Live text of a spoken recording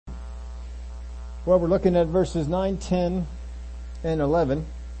Well, we're looking at verses 9, 10, and 11,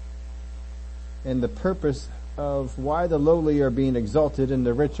 and the purpose of why the lowly are being exalted and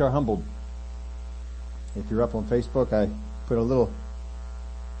the rich are humbled. If you're up on Facebook, I put a little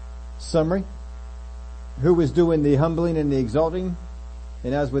summary. Who is doing the humbling and the exalting?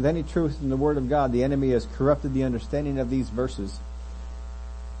 And as with any truth in the Word of God, the enemy has corrupted the understanding of these verses.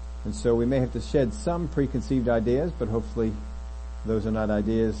 And so we may have to shed some preconceived ideas, but hopefully those are not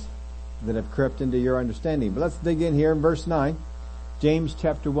ideas that have crept into your understanding. But let's dig in here in verse 9. James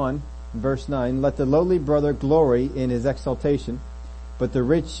chapter 1, verse 9. Let the lowly brother glory in his exaltation, but the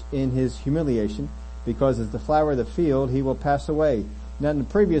rich in his humiliation, because as the flower of the field he will pass away. Now in the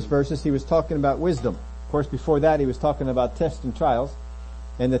previous verses he was talking about wisdom. Of course before that he was talking about tests and trials.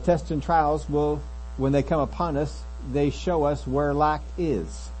 And the tests and trials will, when they come upon us, they show us where lack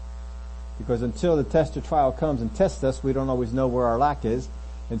is. Because until the test or trial comes and tests us, we don't always know where our lack is.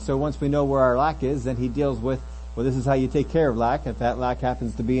 And so once we know where our lack is, then he deals with, well, this is how you take care of lack. If that lack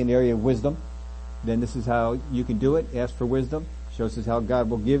happens to be an area of wisdom, then this is how you can do it. Ask for wisdom. Shows us how God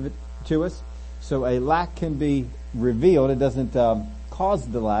will give it to us. So a lack can be revealed. It doesn't cause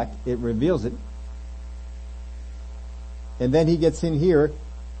the lack. It reveals it. And then he gets in here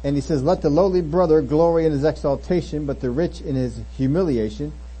and he says, let the lowly brother glory in his exaltation, but the rich in his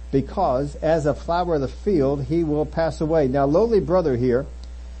humiliation, because as a flower of the field he will pass away. Now lowly brother here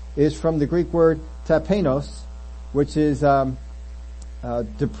is from the Greek word tapenos, which is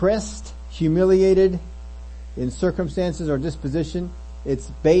depressed, humiliated in circumstances or disposition. It's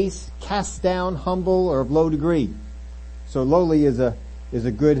base, cast down, humble, or of low degree. So lowly is a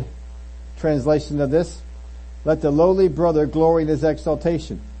good translation of this. Let the lowly brother glory in his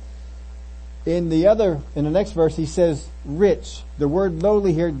exaltation. In the next verse he says rich. The word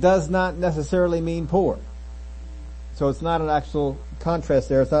lowly here does not necessarily mean poor. So it's not an actual contrast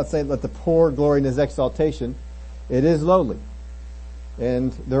there. It's not saying let the poor glory in his exaltation. It is lowly.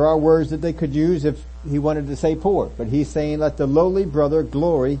 And there are words that they could use if he wanted to say poor. But he's saying let the lowly brother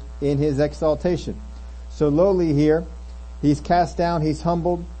glory in his exaltation. So lowly here, he's cast down, he's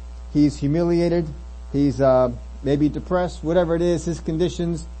humbled, he's humiliated, he's maybe depressed, whatever it is, his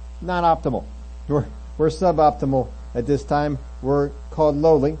conditions, not optimal. We're suboptimal at this time. We're called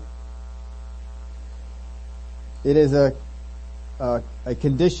lowly. It is a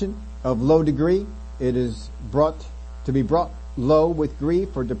condition of low degree. It is brought low with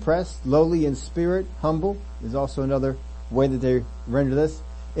grief or depressed, lowly in spirit, humble is also another way that they render this.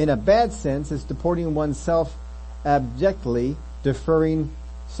 In a bad sense, it's deporting oneself abjectly, deferring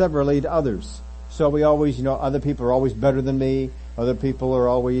severally to others. So we always, other people are always better than me. Other people are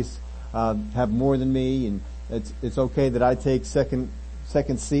always have more than me, and it's okay that I take second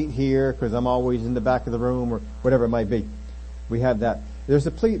seat here because I'm always in the back of the room or whatever it might be. We have that. There's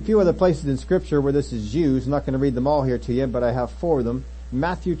a few other places in Scripture where this is used. I'm not going to read them all here to you, but I have 4 of them.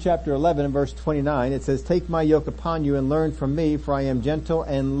 Matthew chapter 11 and verse 29, it says, take my yoke upon you and learn from me, for I am gentle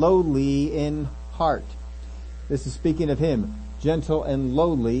and lowly in heart. This is speaking of him, gentle and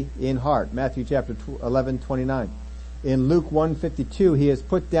lowly in heart. Matthew chapter 11, 29. In Luke 1:52, he has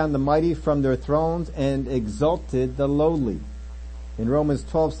put down the mighty from their thrones and exalted the lowly. In Romans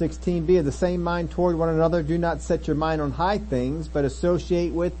 12:16, be of the same mind toward one another. Do not set your mind on high things, but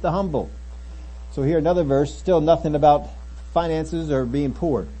associate with the humble. So here another verse, still nothing about finances or being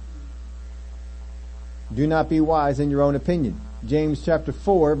poor. Do not be wise in your own opinion. James chapter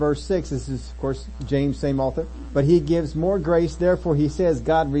 4 verse 6, this is of course James, same author. But he gives more grace, therefore he says,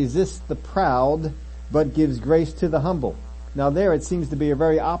 God resists the proud, but gives grace to the humble. Now there it seems to be a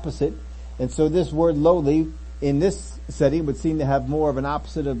very opposite, and so this word lowly in this setting would seem to have more of an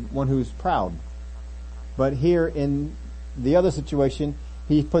opposite of one who's proud. But here in the other situation,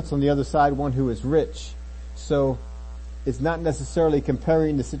 he puts on the other side one who is rich. So it's not necessarily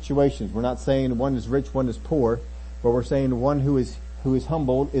comparing the situations. We're not saying one is rich, one is poor, but we're saying one who is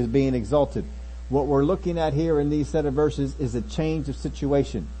humbled is being exalted. What we're looking at here in these set of verses is a change of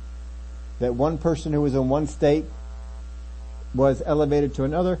situation. That one person who was in one state was elevated to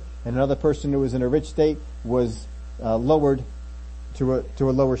another, and another person who was in a rich state was lowered to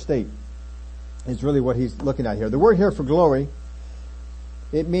a lower state. Is really what he's looking at here. The word here for glory,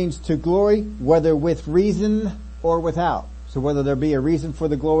 it means to glory, whether with reason or without. So whether there be a reason for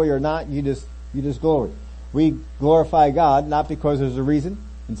the glory or not, you just glory. We glorify God not because there's a reason,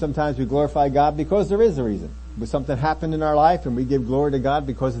 and sometimes we glorify God because there is a reason. But something happened in our life and we give glory to God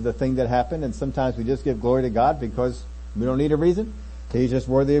because of the thing that happened, and sometimes we just give glory to God because we don't need a reason. He's just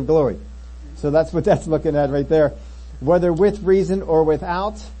worthy of glory. So that's what that's looking at right there. Whether with reason or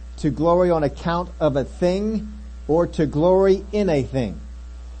without, to glory on account of a thing or to glory in a thing.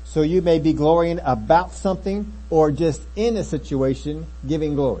 So you may be glorying about something or just in a situation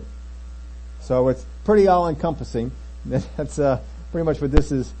giving glory. So it's pretty all encompassing. That's pretty much what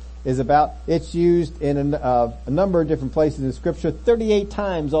this is about. It's used in a number of different places in Scripture. 38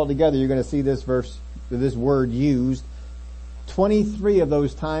 times altogether you're going to see this word used. 23 of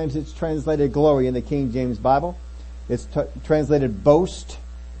those times it's translated glory in the King James Bible. It's translated boast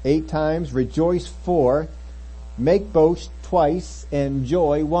 8 times, rejoice 4, make boast twice, and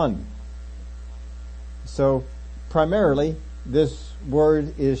joy 1. So primarily this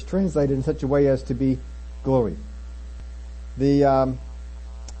word is translated in such a way as to be glory. The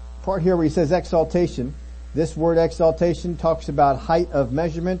part here where he says exaltation, this word exaltation talks about height of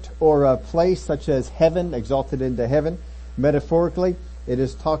measurement or a place such as heaven, exalted into heaven. Metaphorically, it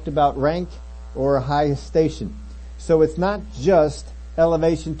is talked about rank or a high station. So it's not just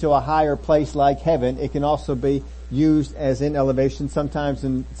elevation to a higher place like heaven. It can also be used as in elevation. Sometimes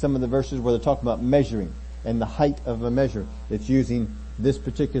in some of the verses where they're talking about measuring and the height of a measure, it's using this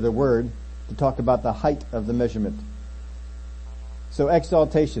particular word to talk about the height of the measurement. So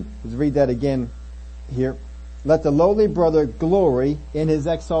exaltation. Let's read that again here. Let the lowly brother glory in his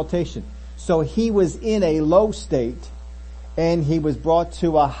exaltation. So he was in a low state and he was brought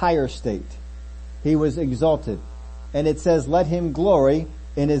to a higher state. He was exalted. And it says, let him glory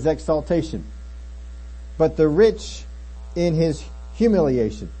in his exaltation. But the rich in his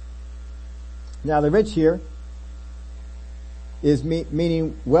humiliation. Now the rich here is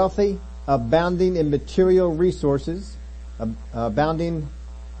meaning wealthy, abounding in material resources, abundantly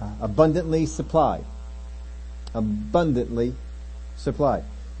supplied. Abundantly supplied.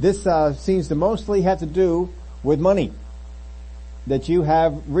 This seems to mostly have to do with money. That you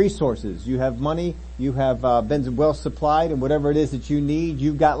have resources, you have money, you have been well supplied, and whatever it is that you need,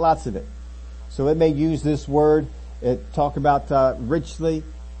 you've got lots of it. So it may use this word, talk about richly,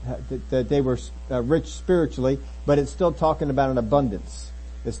 that they were rich spiritually, but it's still talking about an abundance.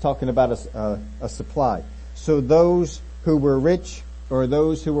 It's talking about a supply. So those who were rich or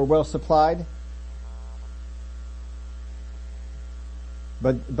those who were well supplied,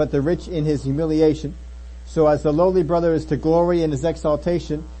 but the rich in his humiliation. So as the lowly brother is to glory in his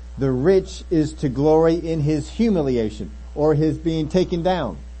exaltation, the rich is to glory in his humiliation or his being taken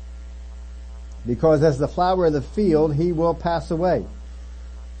down. Because as the flower of the field, he will pass away.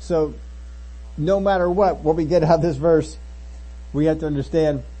 So no matter what we get out of this verse, we have to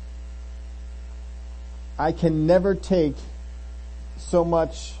understand I can never take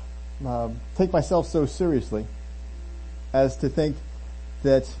myself so seriously as to think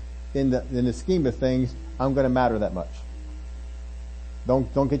that in the scheme of things, I'm going to matter that much. Don't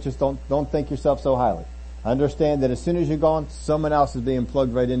think yourself so highly. Understand that as soon as you're gone, someone else is being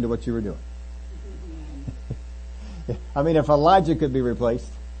plugged right into what you were doing. I mean, if Elijah could be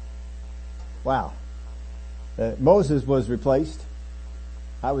replaced, wow. Moses was replaced.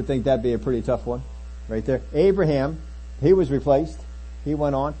 I would think that'd be a pretty tough one right there. Abraham, he was replaced. He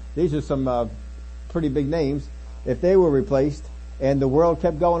went on. These are some pretty big names. If they were replaced and the world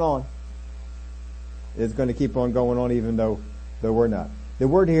kept going on, it's going to keep on going on even though we're not. The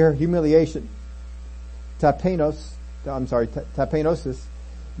word here, humiliation, tapenosis,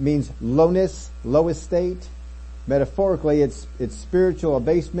 means lowness, low estate. Metaphorically, it's spiritual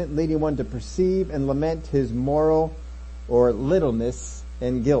abasement, leading one to perceive and lament his moral or littleness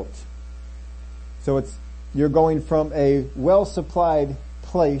and guilt. So you're going from a well-supplied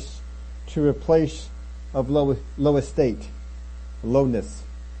place to a place of low estate, lowness.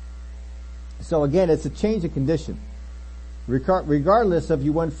 So again, it's a change of condition. Regardless of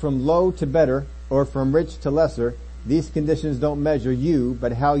you went from low to better or from rich to lesser, these conditions don't measure you,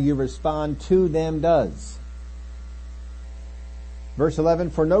 but how you respond to them does. Verse 11,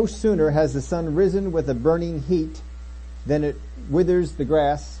 for no sooner has the sun risen with a burning heat than it withers the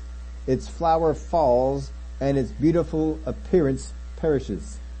grass, its flower falls, and its beautiful appearance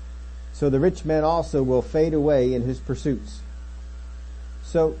perishes. So the rich man also will fade away in his pursuits.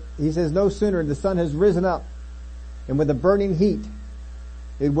 So he says no sooner the sun has risen up and with a burning heat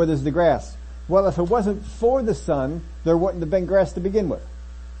it withers the grass. Well, if it wasn't for the sun, there wouldn't have been grass to begin with.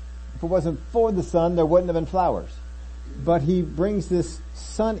 If it wasn't for the sun, there wouldn't have been flowers. But he brings this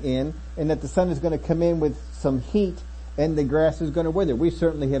sun in, and that the sun is going to come in with some heat and the grass is going to wither. We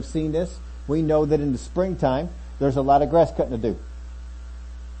certainly have seen this. We know that in the springtime there's a lot of grass cutting to do.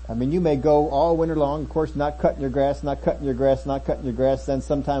 I mean, you may go all winter long, of course, not cutting your grass. Then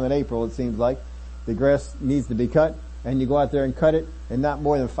sometime in April, it seems like, the grass needs to be cut, and you go out there and cut it, and not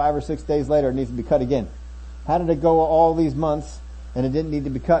more than 5 or 6 days later, it needs to be cut again. How did it go all these months, and it didn't need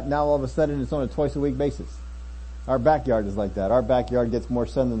to be cut, now all of a sudden it's on a twice a week basis? Our backyard is like that. Our backyard gets more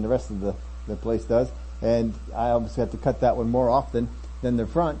sun than the rest of the place does. And I obviously have to cut that one more often than the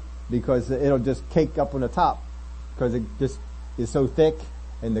front because it'll just cake up on the top because it just is so thick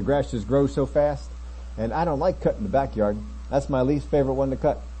and the grass just grows so fast. And I don't like cutting the backyard. That's my least favorite one to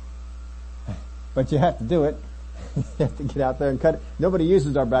cut. But you have to do it. You have to get out there and cut it. Nobody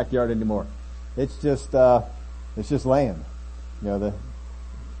uses our backyard anymore. It's just land. You know,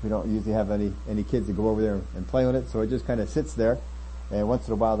 we don't usually have any kids that go over there and play on it, so it just kind of sits there. And once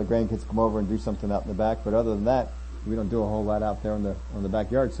in a while the grandkids come over and do something out in the back, but other than that, we don't do a whole lot out there on the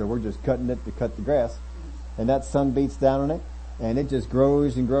backyard, so we're just cutting it to cut the grass. And that sun beats down on it, and it just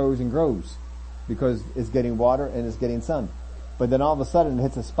grows and grows and grows because it's getting water and it's getting sun. But then all of a sudden it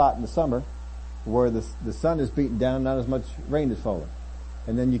hits a spot in the summer where the sun is beating down, not as much rain is falling.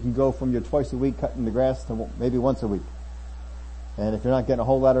 And then you can go from your twice a week cutting the grass to maybe once a week. And if you're not getting a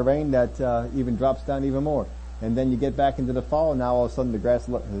whole lot of rain, that even drops down even more. And then you get back into the fall, and now all of a sudden the grass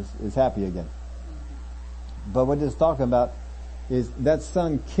is happy again. But what it's talking about is that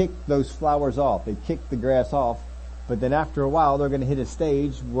sun kicked those flowers off. They kicked the grass off, but then after a while they're going to hit a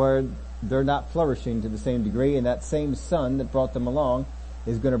stage where they're not flourishing to the same degree, and that same sun that brought them along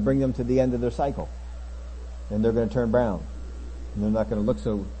is going to bring them to the end of their cycle. And they're going to turn brown. And they're not going to look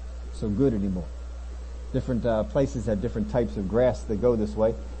so good anymore. Different places have different types of grass that go this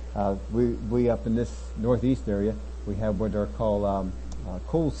way. We up in this northeast area, we have what are called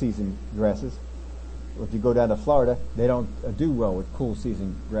cool season grasses. If you go down to Florida, they don't do well with cool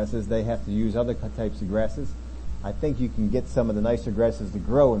season grasses. They have to use other types of grasses. I think you can get some of the nicer grasses to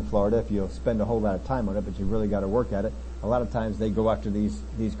grow in Florida if you'll spend a whole lot of time on it, but you really got to work at it. A lot of times they go after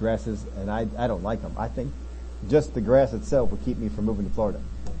these grasses, and I don't like them. I think just the grass itself would keep me from moving to Florida.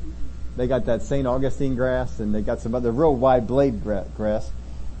 They got that St. Augustine grass, and they got some other real wide blade grass,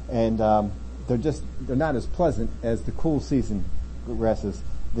 and they're not as pleasant as the cool season grasses,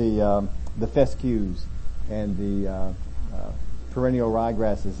 the fescues and the perennial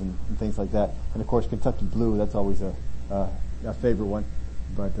ryegrasses and things like that. And of course, Kentucky blue, that's always a favorite one.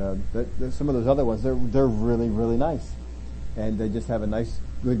 But some of those other ones, they're really, really nice, and they just have a nice,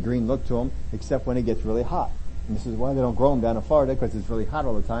 good green look to them, except when it gets really hot. And this is why they don't grow them down in Florida, because it's really hot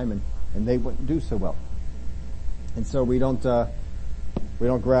all the time, and they wouldn't do so well. And so we don't grab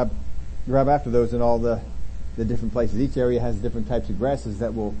after those in all the different places. Each area has different types of grasses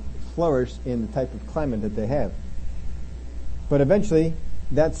that will flourish in the type of climate that they have. But eventually,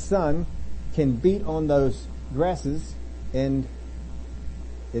 that sun can beat on those grasses, and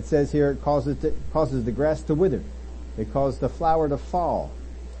it says here it causes the grass to wither. It causes the flower to fall,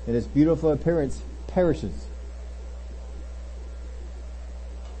 and its beautiful appearance perishes.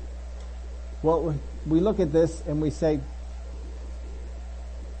 Well, we look at this and we say,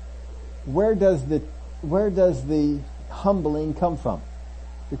 where does the humbling come from?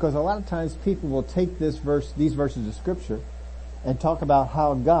 Because a lot of times people will take these verses of Scripture and talk about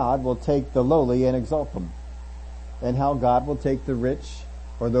how God will take the lowly and exalt them, and how God will take the rich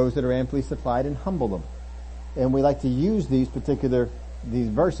or those that are amply supplied and humble them. And we like to use these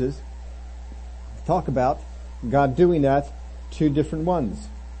verses to talk about God doing that to different ones.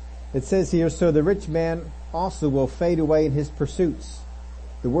 It says here, so the rich man also will fade away in his pursuits.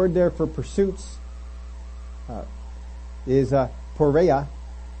 The word there for pursuits is poreia,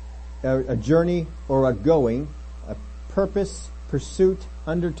 a journey or a going, a purpose, pursuit,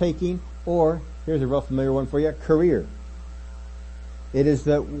 undertaking, or, here's a real familiar one for you, career. It is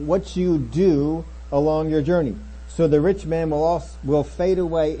what you do along your journey. So the rich man will fade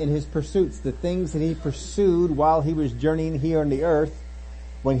away in his pursuits. The things that he pursued while he was journeying here on the earth,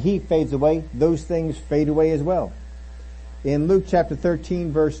 when he fades away, those things fade away as well. In Luke chapter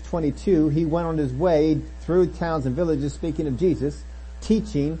 13 verse 22, he went on his way through towns and villages, speaking of Jesus,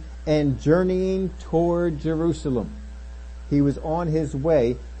 teaching and journeying toward Jerusalem. He was on his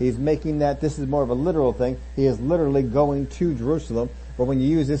way. He's making this is more of a literal thing. He is literally going to Jerusalem. But when you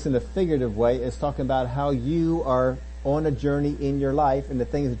use this in a figurative way, it's talking about how you are on a journey in your life and the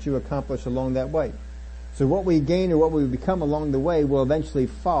things that you accomplish along that way. So what we gain or what we become along the way will eventually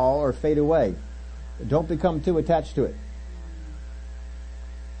fall or fade away. Don't become too attached to it.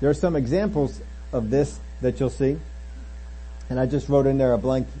 There are some examples of this that you'll see. And I just wrote in there a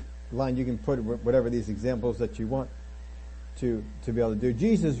blank line. You can put whatever these examples that you want to be able to do.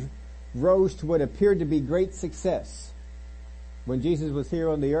 Jesus rose to what appeared to be great success. When Jesus was here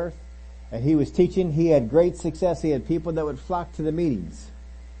on the earth and he was teaching, he had great success. He had people that would flock to the meetings,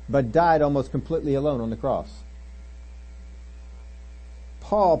 but died almost completely alone on the cross.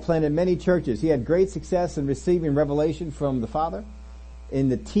 Paul planted many churches. He had great success in receiving revelation from the Father. In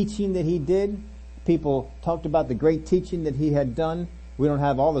the teaching that he did, people talked about the great teaching that he had done. We don't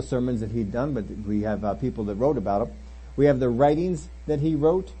have all the sermons that he'd done, but we have people that wrote about him. We have the writings that he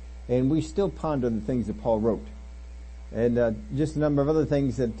wrote, and we still ponder the things that Paul wrote. And just a number of other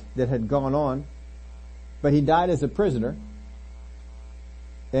things that had gone on. But he died as a prisoner,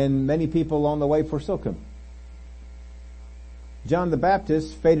 and many people along the way forsook him. John the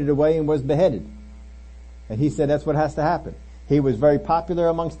Baptist faded away and was beheaded. And he said that's what has to happen. He was very popular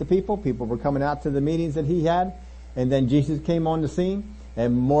amongst the people. People were coming out to the meetings that he had. And then Jesus came on the scene,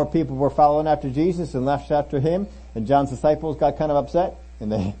 and more people were following after Jesus and left after him. And John's disciples got kind of upset, and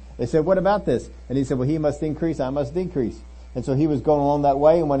they said, what about this? And he said, well, he must increase, I must decrease. And so he was going along that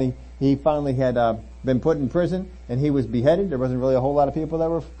way, and when he finally had been put in prison and he was beheaded, there wasn't really a whole lot of people that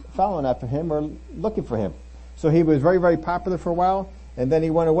were following after him or looking for him. So he was very, very popular for a while, and then he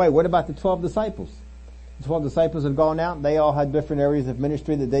went away. What about the 12 disciples? The 12 disciples had gone out. They all had different areas of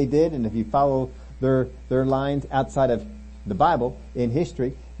ministry that they did, and if you follow their lines outside of the Bible in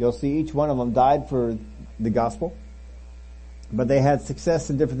history, you'll see each one of them died for the gospel. But they had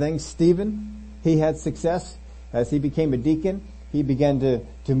success in different things. Stephen, he had success as he became a deacon. He began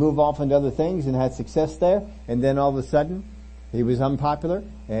to move off into other things and had success there. And then all of a sudden, he was unpopular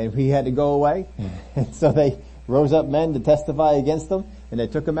and he had to go away. And so they rose up men to testify against him, and they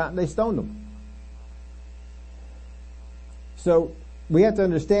took him out and they stoned him. So we have to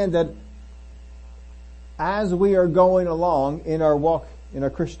understand that as we are going along in our walk, in our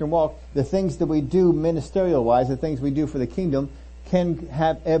Christian walk, the things that we do ministerial wise, the things we do for the kingdom, can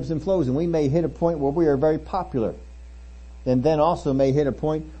have ebbs and flows. And we may hit a point where we are very popular, and then also may hit a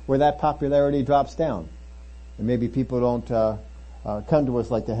point where that popularity drops down. And maybe people don't come to us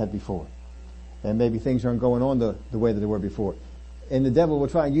like they had before. And maybe things aren't going on the way that they were before. And the devil will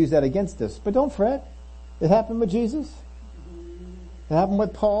try and use that against us. But don't fret. It happened with Jesus. It happened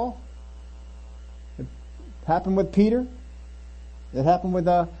with Paul. It happened with Peter. It happened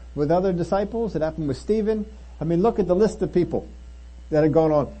with other disciples. It happened with Stephen. I mean, look at the list of people that had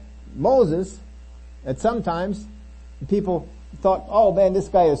gone on. Moses, at some times, people thought, oh man, this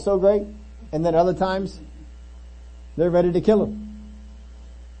guy is so great. And then other times, they're ready to kill him.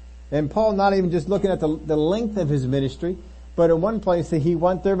 And Paul, not even just looking at the length of his ministry, but in one place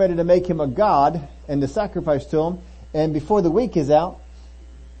they're ready to make him a god and to sacrifice to him. And before the week is out,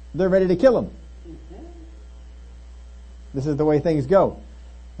 they're ready to kill him. This is the way things go.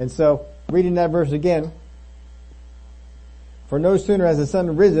 And so, reading that verse again, for no sooner has the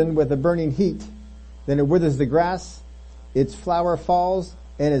sun risen with a burning heat than it withers the grass, its flower falls,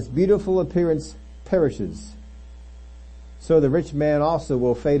 and its beautiful appearance perishes. So the rich man also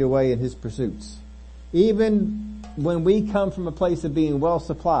will fade away in his pursuits. Even when we come from a place of being well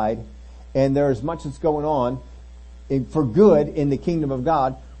supplied, and there is much that's going on for good in the kingdom of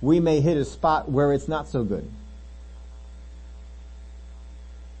God, we may hit a spot where it's not so good.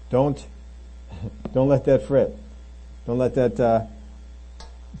 Don't let that fret. Don't let that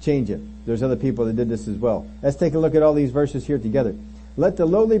change you. There's other people that did this as well. Let's take a look at all these verses here together. Let the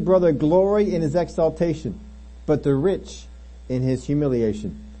lowly brother glory in his exaltation, but the rich in his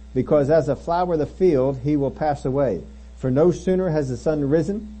humiliation. Because as a flower of the field, he will pass away. For no sooner has the sun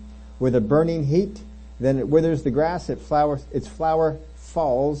risen with a burning heat than it withers the grass, its flower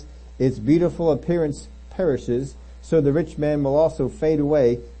falls, its beautiful appearance perishes. So the rich man will also fade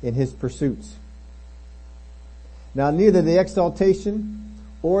away in his pursuits. Now neither the exaltation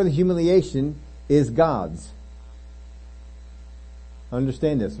or the humiliation is God's.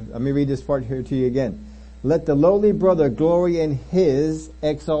 Understand this. Let me read this part here to you again. Let the lowly brother glory in his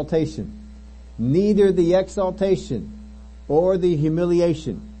exaltation. Neither the exaltation or the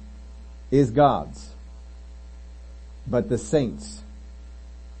humiliation is God's, but the saints.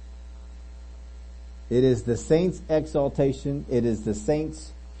 It is the saints' exaltation. It is the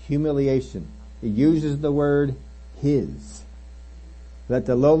saints' humiliation. It uses the word his. Let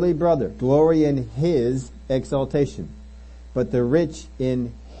the lowly brother glory in his exaltation, but the rich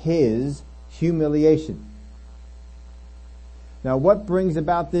in his humiliation. Now what brings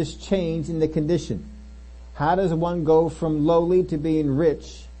about this change in the condition? How does one go from lowly to being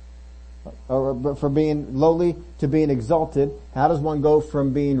rich, or from being lowly to being exalted? How does one go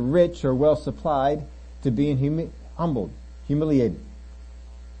from being rich or well supplied to being humbled, humiliated?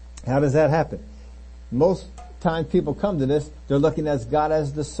 How does that happen? Most times people come to this, they're looking at God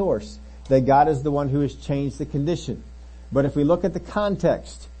as the source, that God is the one who has changed the condition. But if we look at the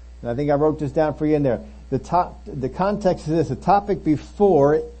context, and I think I wrote this down for you in there, the context of this, the topic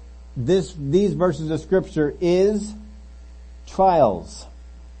before these verses of scripture is trials.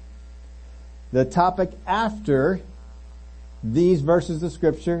 The topic after these verses of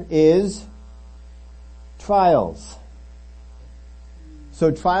scripture is trials.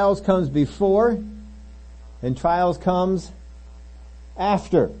 So trials comes before and trials comes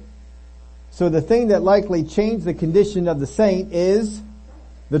after. So the thing that likely changed the condition of the saint is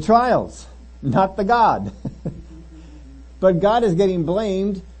the trials, not the God. But God is getting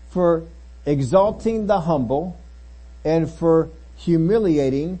blamed for exalting the humble and for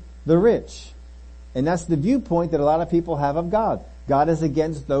humiliating the rich. And that's the viewpoint that a lot of people have of God. God is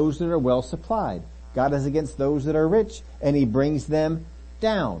against those that are well supplied. God is against those that are rich, and He brings them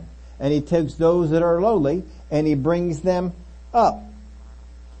down. And He takes those that are lowly and He brings them up.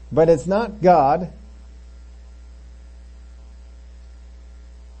 But it's not God.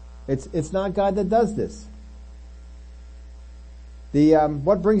 It's not God that does this.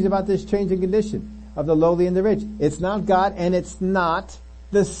 What brings about this change in condition of the lowly and the rich? It's not God, and it's not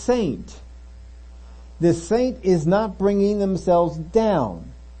the saint. The saint is not bringing themselves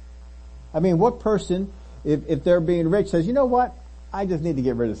down. I mean, what person, if they're being rich, says, you know what? I just need to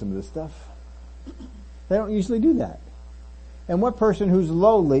get rid of some of this stuff. They don't usually do that. And what person who's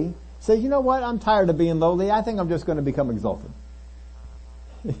lowly says, you know what? I'm tired of being lowly. I think I'm just going to become exalted.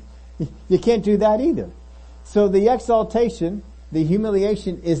 You can't do that either. So the exaltation, the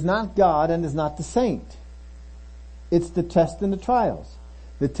humiliation is not God and is not the saint. It's the test and the trials.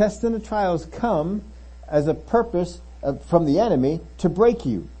 The tests and the trials come as a purpose from the enemy to break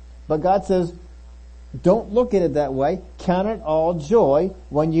you. But God says, don't look at it that way. Count it all joy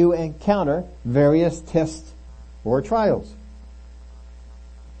when you encounter various tests or trials.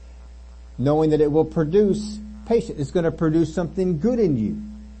 Knowing that it will produce patience. It's going to produce something good in you.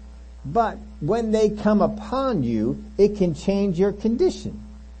 But when they come upon you, it can change your condition.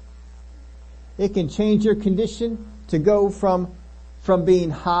 It can change your condition to go from being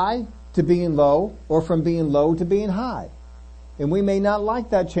high to being low, or from being low to being high. And we may not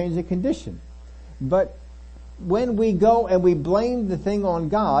like that change of condition. But when we go and we blame the thing on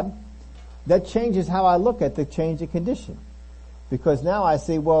God, that changes how I look at the change of condition. Because now I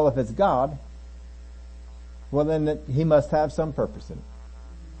say, well, if it's God, well then He must have some purpose in it.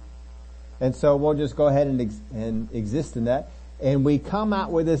 And so we'll just go ahead and exist in that. And we come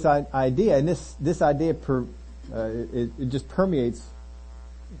out with this idea, and this idea it just permeates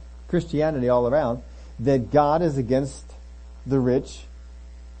Christianity all around, that God is against the rich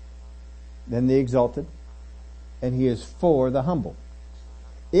and the exalted, and He is for the humble.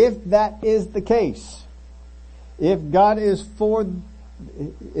 If that is the case, if it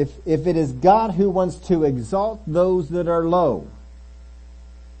is God who wants to exalt those that are low,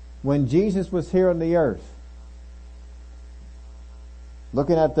 when Jesus was here on the earth,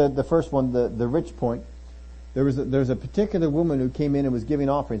 looking at the first one, the rich point, there was a particular woman who came in and was giving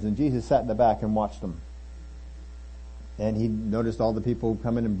offerings, and Jesus sat in the back and watched them. And He noticed all the people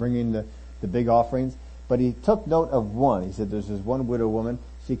coming and bringing the big offerings, but He took note of one. He said, there's this one widow woman,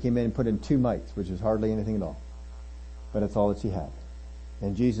 she came in and put in 2 mites, which is hardly anything at all. But it's all that she had.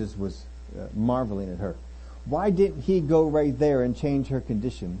 And Jesus was marveling at her. Why didn't He go right there and change her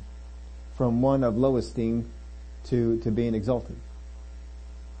condition from one of low esteem to being exalted?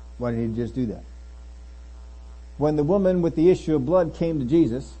 Why didn't He just do that? When the woman with the issue of blood came to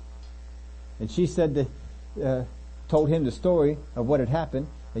Jesus, and she said told Him the story of what had happened,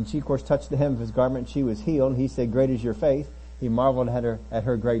 and she of course touched the hem of His garment, and she was healed, and He said, great is your faith. He marveled at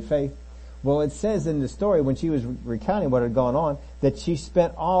her great faith. Well, it says in the story, when she was recounting what had gone on, that she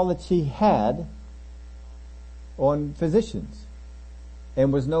spent all that she had on physicians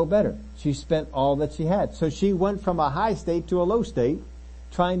and was no better. She spent all that she had. So she went from a high state to a low state,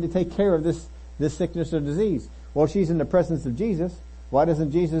 trying to take care of this sickness or disease. Well, she's in the presence of Jesus. Why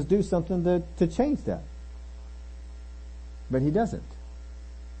doesn't Jesus do something to change that? But He doesn't.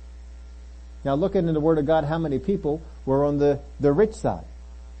 Now look into the Word of God, how many people were on the rich side.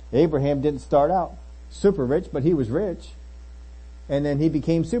 Abraham didn't start out super rich, but he was rich. And then he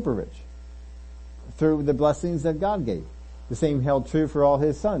became super rich through the blessings that God gave. The same held true for all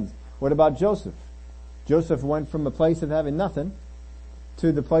his sons. What about Joseph? Joseph went from a place of having nothing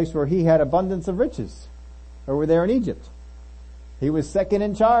to the place where he had abundance of riches over there in Egypt. He was second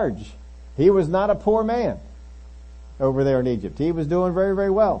in charge. He was not a poor man over there in Egypt. He was doing very,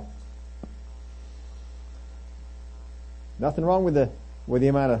 very well. Nothing wrong with the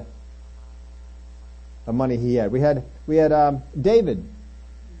amount of money he had. We had David.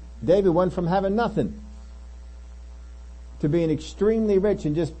 David went from having nothing to being extremely rich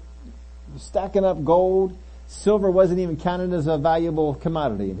and just stacking up gold. Silver wasn't even counted as a valuable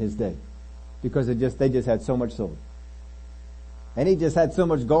commodity in his day because they just had so much silver. And he just had so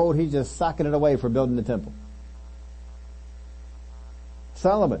much gold, he's just socking it away for building the temple.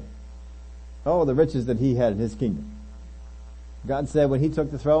 Solomon. Oh, the riches that he had in his kingdom. God said when he took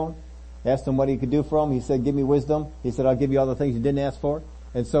the throne, asked him what he could do for him. He said, give me wisdom. He said, I'll give you all the things you didn't ask for.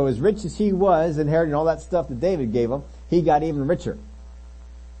 And so as rich as he was, inheriting all that stuff that David gave him, he got even richer.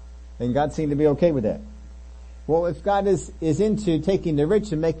 And God seemed to be okay with that. Well, if God is into taking the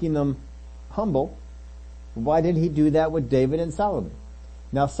rich and making them humble, why didn't he do that with David and Solomon?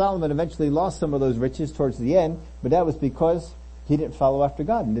 Now Solomon eventually lost some of those riches towards the end, but that was because he didn't follow after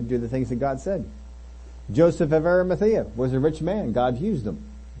God and didn't do the things that God said. Joseph of Arimathea was a rich man. God used him.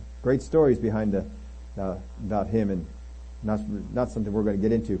 Great stories behind about him, and not something we're going to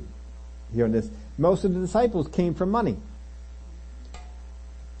get into here on this. Most of the disciples came from money.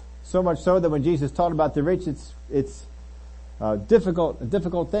 So much so that when Jesus taught about the rich, it's a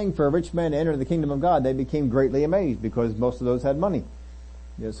difficult thing for a rich man to enter the kingdom of God. They became greatly amazed because most of those had money.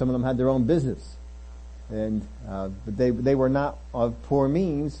 You know, some of them had their own business, and but they were not of poor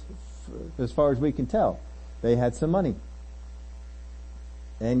means, as far as we can tell. They had some money.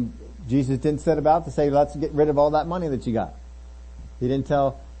 And Jesus didn't set about to say, let's get rid of all that money that you got. He didn't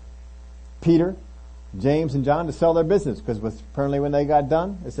tell Peter, James, and John to sell their business, because apparently when they got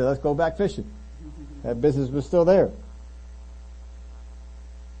done, they said, let's go back fishing. That business was still there.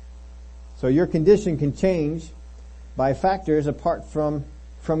 So your condition can change by factors apart from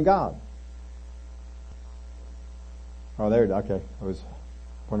God. Oh, there, okay. I was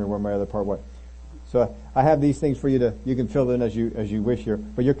wondering where my other part was. So I have these things for you can fill in as you wish here.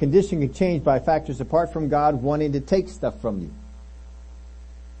 But your condition can change by factors apart from God wanting to take stuff from you.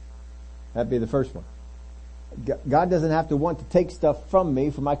 That'd be the first one. God doesn't have to want to take stuff from me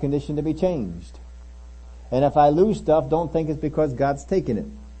for my condition to be changed. And if I lose stuff, don't think it's because God's taken it.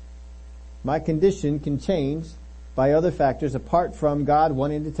 My condition can change by other factors apart from God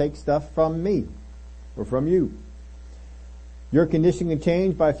wanting to take stuff from me or from you. Your condition can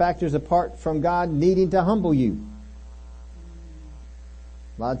change by factors apart from God needing to humble you.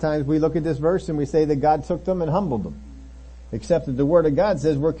 A lot of times we look at this verse and we say that God took them and humbled them. Except that the Word of God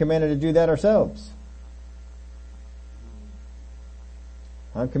says we're commanded to do that ourselves.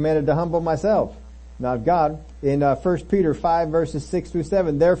 I'm commanded to humble myself. Now God, in 1 Peter 5 verses 6 through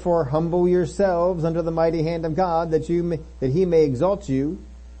 7, therefore humble yourselves under the mighty hand of God that He may exalt you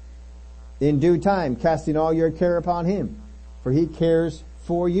in due time, casting all your care upon Him. For He cares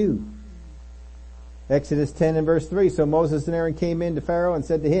for you. Exodus 10 and verse 3. So Moses and Aaron came in to Pharaoh and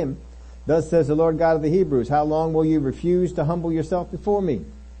said to him, thus says the Lord God of the Hebrews, how long will you refuse to humble yourself before me?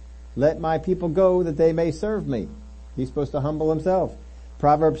 Let my people go that they may serve me. He's supposed to humble himself.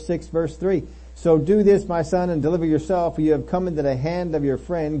 Proverbs 6 verse 3. So do this, my son, and deliver yourself, for you have come into the hand of your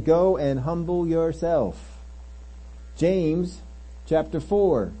friend. Go and humble yourself. James chapter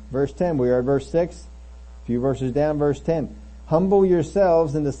 4 verse 10. We are at verse 6. A few verses down, verse 10. Humble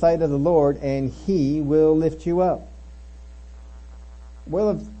yourselves in the sight of the Lord, and He will lift you up. Well,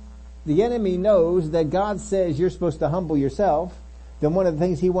 if the enemy knows that God says you're supposed to humble yourself, then one of the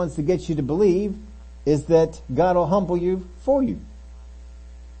things he wants to get you to believe is that God will humble you for you.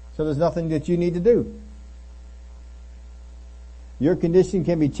 So there's nothing that you need to do. Your condition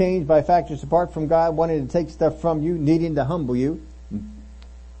can be changed by factors apart from God wanting to take stuff from you, needing to humble you.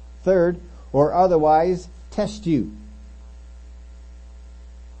 Third, or otherwise test you.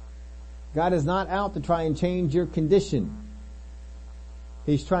 God is not out to try and change your condition.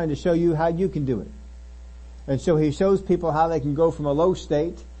 He's trying to show you how you can do it. And so He shows people how they can go from a low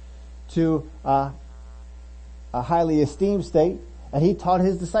state to a highly esteemed state. And He taught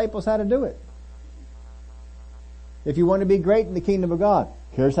His disciples how to do it. If you want to be great in the kingdom of God,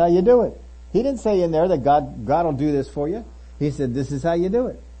 here's how you do it. He didn't say in there that God will do this for you. He said this is how you do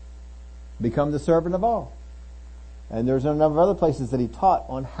it. Become the servant of all. And there's a number of other places that He taught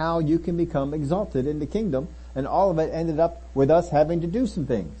on how you can become exalted in the kingdom. And all of it ended up with us having to do some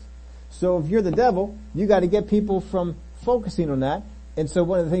things. So if you're the devil, you got to get people from focusing on that. And so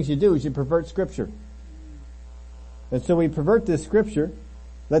one of the things you do is you pervert Scripture. And so we pervert this Scripture,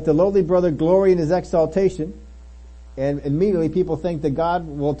 let the lowly brother glory in his exaltation, and immediately people think that God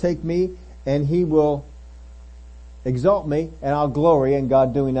will take me and He will exalt me and I'll glory in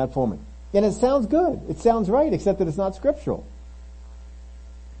God doing that for me. And it sounds good. It sounds right, except that it's not scriptural.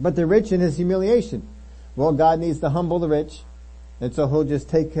 But the rich in his humiliation. Well, God needs to humble the rich. And so He'll just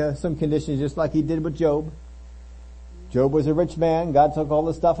take some conditions just like He did with Job. Job was a rich man. God took all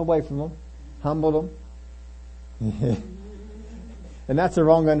the stuff away from him. Humbled him. And that's a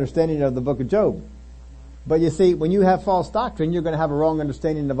wrong understanding of the book of Job. But you see, when you have false doctrine, you're going to have a wrong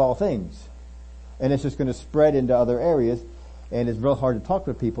understanding of all things. And it's just going to spread into other areas. And it's real hard to talk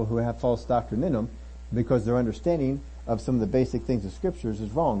with people who have false doctrine in them because their understanding of some of the basic things of scriptures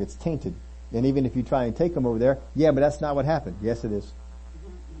is wrong. It's tainted. And even if you try and take them over there, yeah, but that's not what happened. Yes, it is.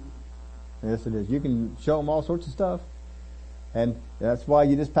 Yes, it is. You can show them all sorts of stuff. And that's why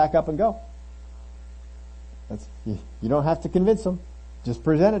you just pack up and go. You don't have to convince them. Just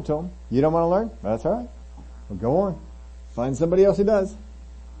present it to them. You don't want to learn? That's all right. Well, go on. Find somebody else who does.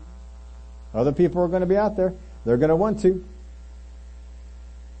 Other people are going to be out there. They're going to want to.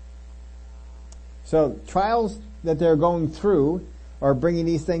 So trials that they're going through are bringing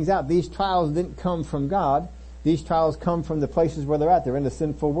these things out. These trials didn't come from God. These trials come from the places where they're at. They're in the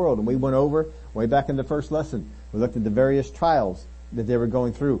sinful world. And we went over, way back in the first lesson, we looked at the various trials that they were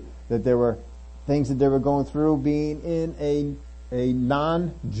going through. That there were things that they were going through being in a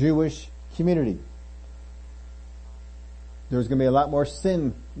non-Jewish community. There was going to be a lot more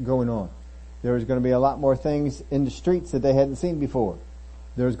sin going on. There was going to be a lot more things in the streets that they hadn't seen before.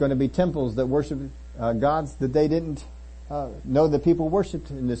 There was going to be temples that worshiped gods that they didn't know that people worshipped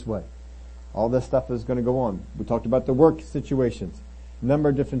in this way. All this stuff is going to go on. We talked about the work situations. A number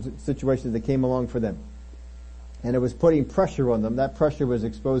of different situations that came along for them. And it was putting pressure on them. That pressure was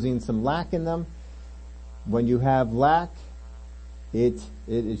exposing some lack in them. When you have lack, it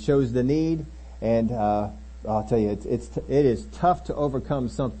shows the need. And I'll tell you, it is tough to overcome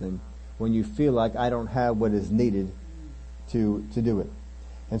something when you feel like I don't have what is needed to do it.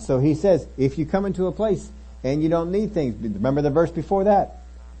 And so he says, if you come into a place and you don't need things, remember the verse before that.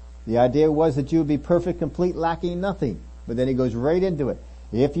 The idea was that you would be perfect, complete, lacking nothing. But then he goes right into it.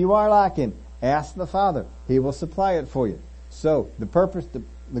 If you are lacking, ask the Father. He will supply it for you. So the purpose,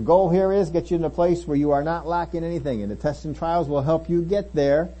 the goal here is get you in a place where you are not lacking anything. And the tests and trials will help you get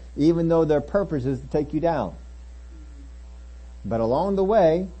there, even though their purpose is to take you down. But along the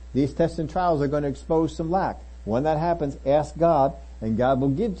way, these tests and trials are going to expose some lack. When that happens, ask God, and God will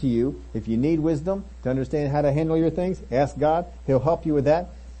give to you. If you need wisdom to understand how to handle your things, ask God. He'll help you with that.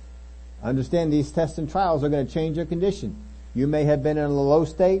 Understand these tests and trials are going to change your condition. You may have been in a low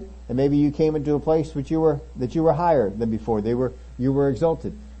state, and maybe you came into a place that you were higher than before. You were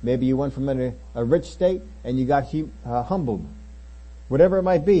exalted. Maybe you went from a rich state and you got humbled. Whatever it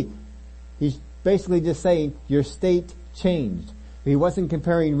might be, he's basically just saying your state changed. He wasn't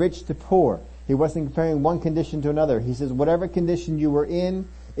comparing rich to poor. He wasn't comparing one condition to another. He says whatever condition you were in,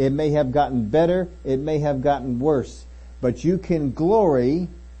 it may have gotten better, it may have gotten worse, but you can glory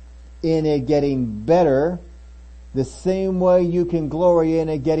in it getting better the same way you can glory in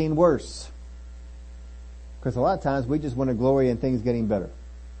it getting worse. Because a lot of times we just want to glory in things getting better.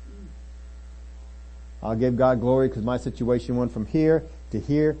 I'll give God glory because my situation went from here to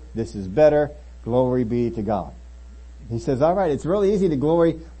here. This is better. Glory be to God. He says, all right, it's really easy to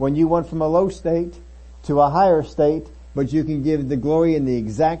glory when you went from a low state to a higher state, but you can give the glory in the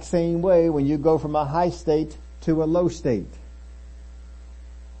exact same way when you go from a high state to a low state.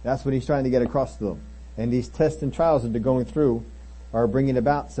 That's what he's trying to get across to them. And these tests and trials that they're going through are bringing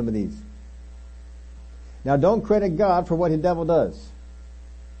about some of these. Now don't credit God for what the devil does.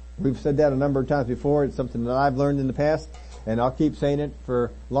 We've said that a number of times before. It's something that I've learned in the past, and I'll keep saying it for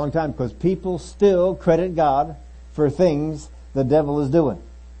a long time because people still credit God for things the devil is doing.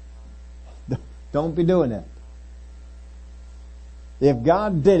 Don't be doing that. If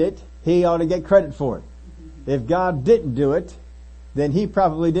God did it, he ought to get credit for it. If God didn't do it, then he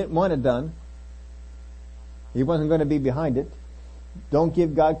probably didn't want it done. He wasn't going to be behind it. Don't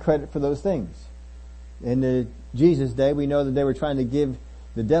give God credit for those things. In the Jesus day, we know that they were trying to give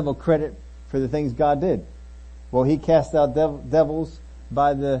the devil credit for the things God did. Well, he cast out devils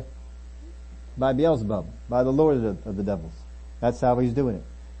by Beelzebub, by the Lord of the devils. That's how he's doing it.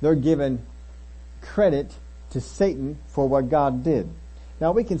 They're giving credit to Satan for what God did.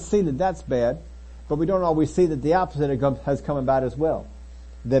 Now we can see that that's bad, but we don't always see that the opposite has come about as well.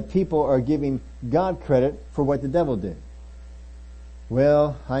 That people are giving God credit for what the devil did.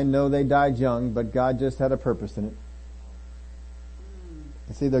 Well, I know they died young, but God just had a purpose in it.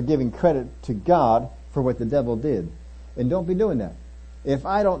 You see, they're giving credit to God for what the devil did. And don't be doing that. If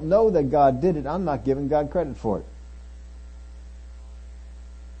I don't know that God did it, I'm not giving God credit for it.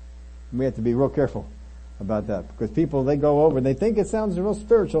 We have to be real careful about that, because people, they go over and they think it sounds real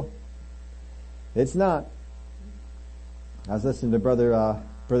spiritual. It's not. I was listening to Brother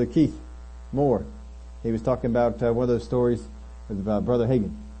Keith Moore. He was talking about one of those stories about Brother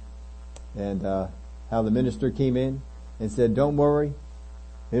Hagin, and how the minister came in and said, "Don't worry,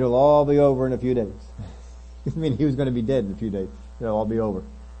 it'll all be over in a few days." I mean, he was going to be dead in a few days. It'll all be over.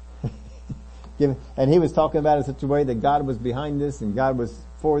 And he was talking about it in such a way that God was behind this and God was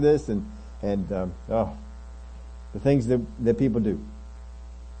for this, and the things that people do.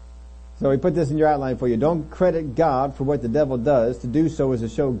 So we put this in your outline for you. Don't credit God for what the devil does. To do so is to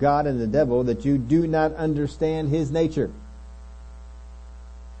show God and the devil that you do not understand his nature.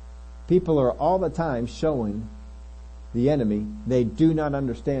 People are all the time showing the enemy they do not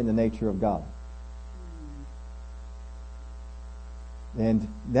understand the nature of God. And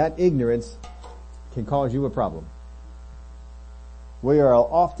that ignorance can cause you a problem. We are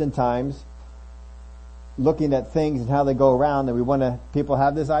oftentimes looking at things and how they go around, and people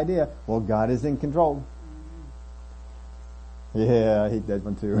have this idea, well, God is in control. Yeah, I hate that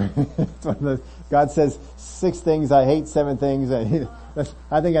one too. It's one of those, God says 6 things, I hate 7 things.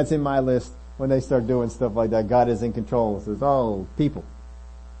 I think that's in my list when they start doing stuff like that. God is in control. It says, oh, people,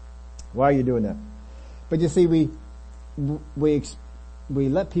 why are you doing that? But you see, we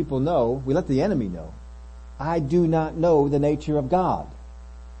let people know, we let the enemy know, I do not know the nature of God.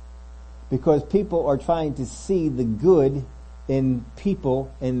 Because people are trying to see the good in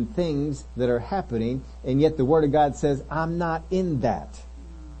people and things that are happening, and yet the Word of God says, I'm not in that.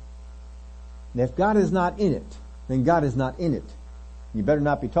 And if God is not in it, then God is not in it. You better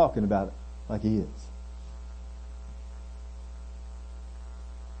not be talking about it like He is.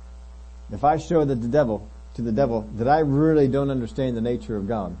 If I show to the devil that I really don't understand the nature of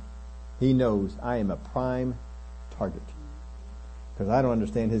God, he knows I am a prime target. Because I don't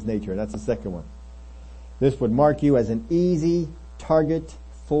understand His nature. That's the second one. This would mark you as an easy target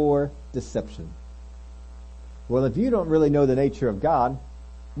for deception. Well, if you don't really know the nature of God,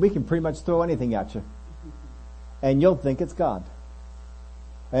 we can pretty much throw anything at you. And you'll think it's God.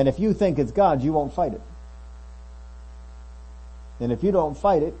 And if you think it's God, you won't fight it. And if you don't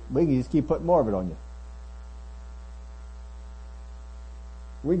fight it, we can just keep putting more of it on you.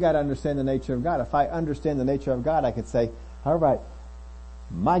 We got to understand the nature of God. If I understand the nature of God, I could say, all right,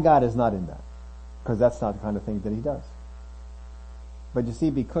 my God is not in that. Because that's not the kind of thing that He does. But you see,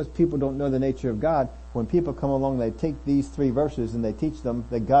 because people don't know the nature of God, when people come along, they take these 3 verses and they teach them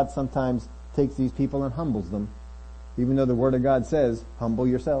that God sometimes takes these people and humbles them. Even though the Word of God says, humble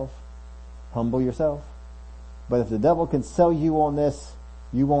yourself. Humble yourself. But if the devil can sell you on this,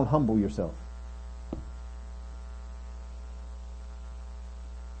 you won't humble yourself.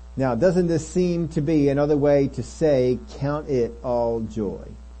 Now, doesn't this seem to be another way to say, count it all joy?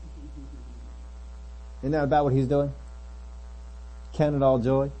 Isn't that about what he's doing? Count it all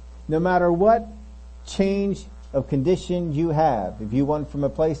joy. No matter what change of condition you have, if you went from a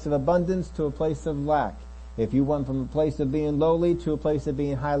place of abundance to a place of lack, if you went from a place of being lowly to a place of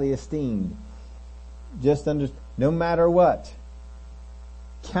being highly esteemed, no matter what,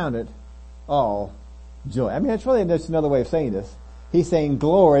 count it all joy. I mean, it's really just another way of saying this. He's saying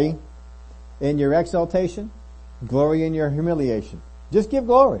glory in your exaltation, glory in your humiliation. Just give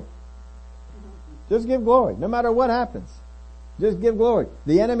glory. Just give glory. No matter what happens. Just give glory.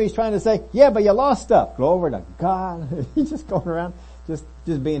 The enemy's trying to say, yeah, but you lost stuff. Glory to God. He's just going around, just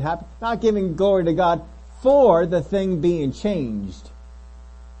being happy. Not giving glory to God for the thing being changed.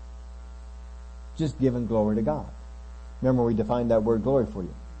 Just giving glory to God. Remember, we defined that word glory for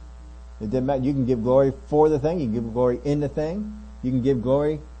you. It didn't matter. You can give glory for the thing. You can give glory in the thing. You can give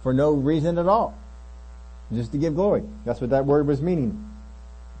glory for no reason at all. Just to give glory. That's what that word was meaning.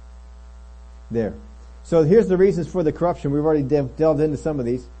 There. So here's the reasons for the corruption. We've already delved into some of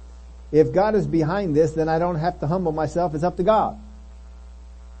these. If God is behind this, then I don't have to humble myself. It's up to God.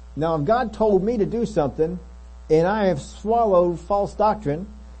 Now, if God told me to do something, and I have swallowed false doctrine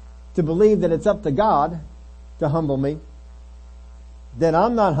to believe that it's up to God to humble me, then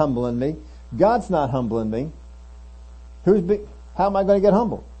I'm not humbling me. God's not humbling me. How am I going to get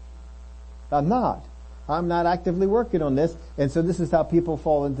humble? I'm not. I'm not actively working on this. And so this is how people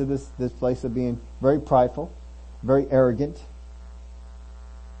fall into this place of being very prideful, very arrogant,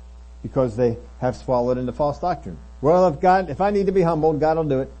 because they have swallowed into false doctrine. Well, if I need to be humbled, God will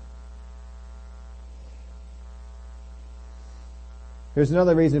do it. Here's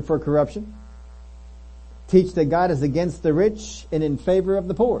another reason for corruption. Teach that God is against the rich and in favor of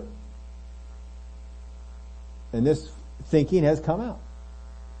the poor. And this thinking has come out.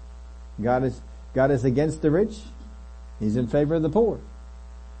 God is against the rich. He's in favor of the poor.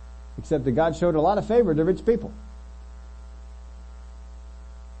 Except that God showed a lot of favor to rich people.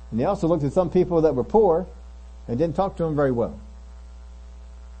 And He also looked at some people that were poor and didn't talk to them very well.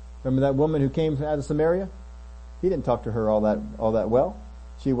 Remember that woman who came out of Samaria? He didn't talk to her all that well.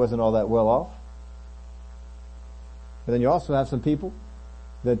 She wasn't all that well off. But then you also have some people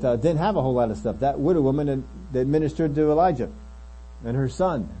that didn't have a whole lot of stuff. That widow woman that ministered to Elijah and her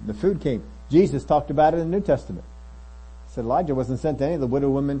son. The food came. Jesus talked about it in the New Testament. He said Elijah wasn't sent to any of the widow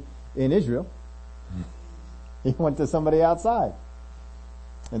women in Israel. He went to somebody outside.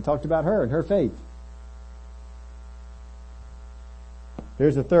 and talked about her and her faith.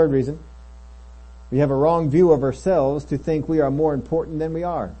 Here's the third reason. We have a wrong view of ourselves to think we are more important than we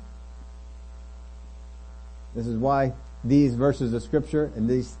are. This is why these verses of Scripture and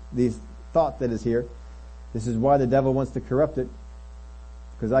these thought that is here, this is why the devil wants to corrupt it.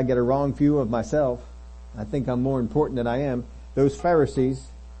 Because I get a wrong view of myself. I think I'm more important than I am. Those Pharisees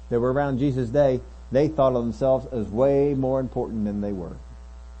that were around Jesus' day, they thought of themselves as way more important than they were.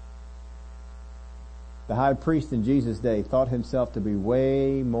 The high priest in Jesus' day thought himself to be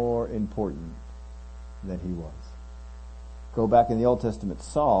way more important than he was. Go back in the Old Testament,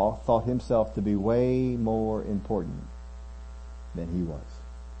 Saul thought himself to be way more important than he was.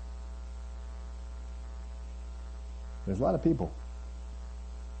 There's a lot of people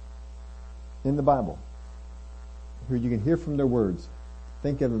in the Bible who you can hear from their words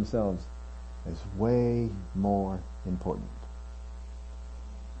think of themselves as way more important.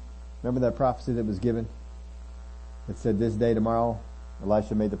 Remember that prophecy that was given? It said this day tomorrow,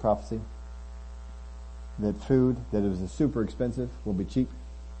 Elisha made the prophecy that food that was super expensive will be cheap.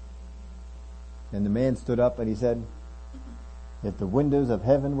 And the man stood up and he said, if the windows of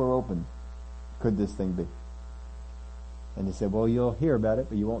heaven were opened, could this thing be? And he said, well, you'll hear about it,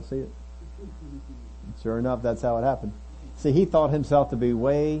 but you won't see it. And sure enough, that's how it happened. See, he thought himself to be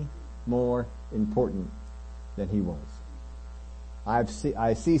way more important than he was.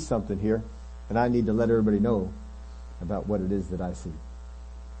 I see something here, and I need to let everybody know about what it is that I see.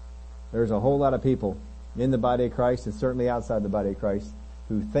 There's a whole lot of people in the body of Christ, and certainly outside the body of Christ,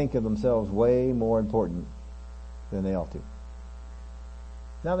 who think of themselves way more important than they ought to.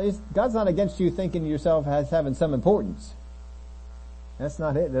 Now, God's not against you thinking of yourself as having some importance. That's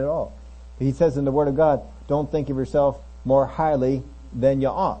not it at all. He says in the Word of God, don't think of yourself more highly than you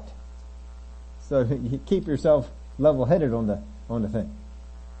ought. So you keep yourself level-headed on the thing.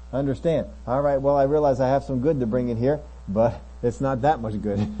 Understand. All right, well, I realize I have some good to bring in here, but it's not that much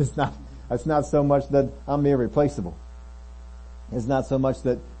good. It's not so much that I'm irreplaceable. It's not so much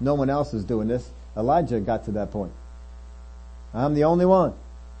that no one else is doing this. Elijah got to that point. I'm the only one.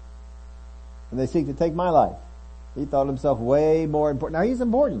 And they seek to take my life. He thought himself way more important. Now, he's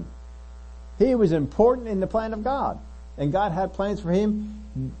important. He was important in the plan of God. And God had plans for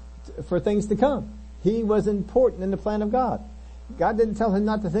him for things to come. He was important in the plan of God. God didn't tell him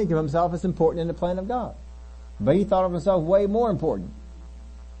not to think of himself as important in the plan of God. But he thought of himself way more important.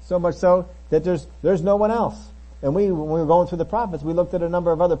 So much so that there's no one else. And when we were going through the prophets, we looked at a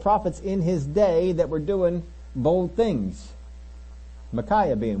number of other prophets in his day that were doing bold things.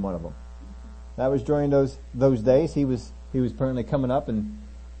 Micaiah being one of them. That was during those days. He was apparently coming up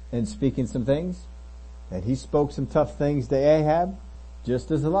and speaking some things. And he spoke some tough things to Ahab, just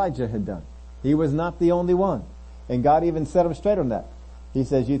as Elijah had done. He was not the only one. And God even set him straight on that. He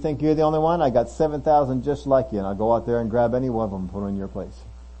says, you think you're the only one? I got 7,000 just like you, and I'll go out there and grab any one of them and put them in your place.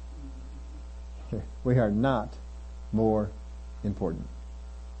 We are not more important.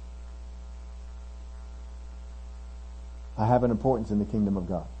 I have an importance in the kingdom of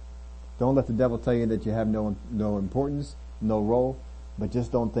God. Don't let the devil tell you that you have no importance, no role, but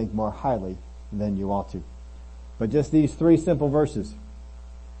just don't think more highly than you ought to. But just these 3 simple verses.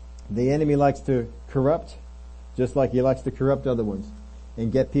 The enemy likes to corrupt, just like he likes to corrupt other ones,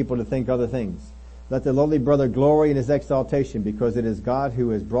 and get people to think other things. Let the lowly brother glory in his exaltation, because it is God who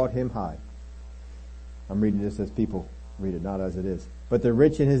has brought him high. I'm reading this as people read it, not as it is. But the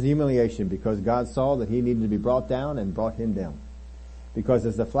rich in his humiliation, because God saw that he needed to be brought down and brought him down. Because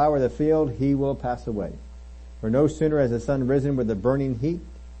as the flower of the field, he will pass away. For no sooner has the sun risen with the burning heat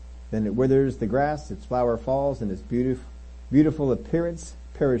than it withers the grass, its flower falls, and its beautiful appearance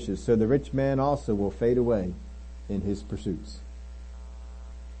perishes. So the rich man also will fade away in his pursuits.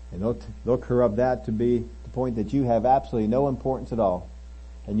 And they'll corrupt that to be the point that you have absolutely no importance at all,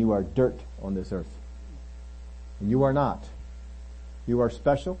 and you are dirt on this earth. And you are not. You are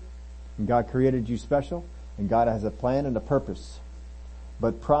special, and God created you special, and God has a plan and a purpose.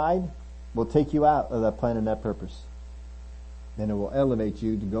 But pride will take you out of that plan and that purpose. And it will elevate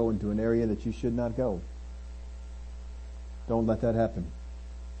you to go into an area that you should not go. Don't let that happen.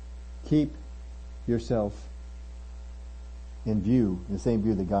 Keep yourself in view, the same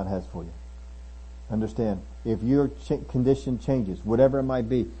view that God has for you. Understand, if your condition changes, whatever it might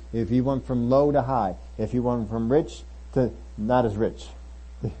be, if you went from low to high, if you went from rich to not as rich,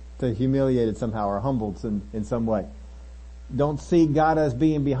 to humiliated somehow or humbled in some way, don't see God as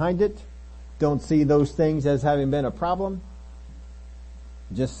being behind it. Don't see those things as having been a problem.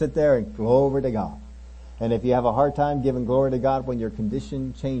 Just sit there and glory to God. And if you have a hard time giving glory to God when your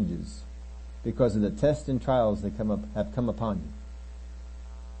condition changes because of the tests and trials that have come upon you,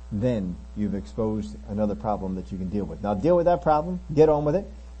 then you've exposed another problem that you can deal with. Now deal with that problem, get on with it,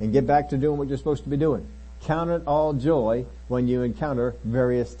 and get back to doing what you're supposed to be doing. Count it all joy when you encounter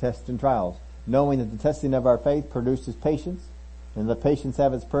various tests and trials, knowing that the testing of our faith produces patience, and let patience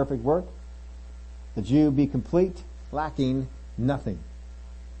have its perfect work, that you be complete, lacking nothing.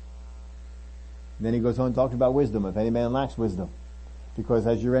 And then he goes on and talks about wisdom. If any man lacks wisdom, because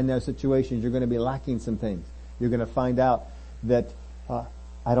as you're in those situations, you're going to be lacking some things. You're going to find out that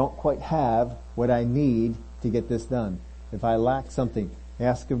I don't quite have what I need to get this done. If I lack something,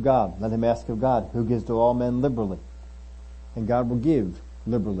 ask of God. Let him ask of God, who gives to all men liberally. And God will give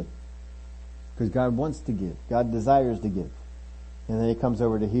liberally. Because God wants to give. God desires to give. And then he comes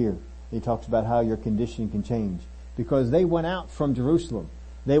over to here. He talks about how your condition can change. Because they went out from Jerusalem.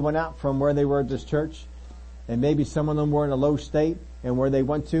 They went out from where they were at this church. And maybe some of them were in a low state. And where they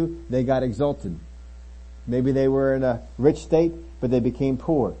went to, they got exalted. Maybe they were in a rich state, but they became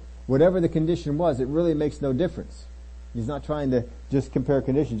poor. Whatever the condition was, it really makes no difference. He's not trying to just compare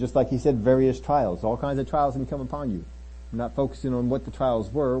conditions, just like he said, various trials. All kinds of trials can come upon you. We're not focusing on what the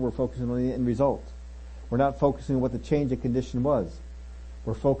trials were, we're focusing on the end result. We're not focusing on what the change of condition was.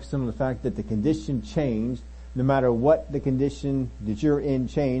 We're focusing on the fact that the condition changed. No matter what the condition that you're in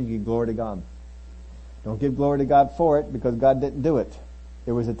changed, give glory to God. Don't give glory to God for it, because God didn't do it.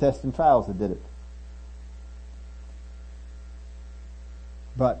 It was the tests and trials that did it.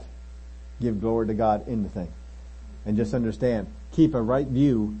 But give glory to God in the thing. And just understand, keep a right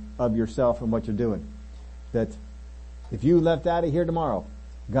view of yourself and what you're doing. That if you left out of here tomorrow,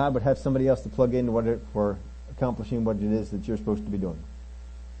 God would have somebody else to plug in for accomplishing what it is that you're supposed to be doing.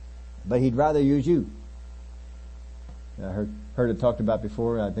 But he'd rather use you. I heard it talked about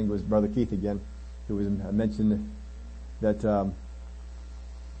before. I think it was Brother Keith again, who was mentioned that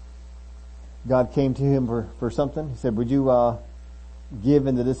God came to him for something. He said, would you give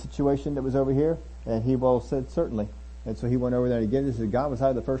into this situation that was over here? And he said, certainly. And so he went over there and he gave it. He said, God, was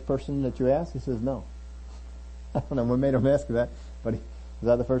I the first person that you asked? He says, no. I don't know what made him ask that, but was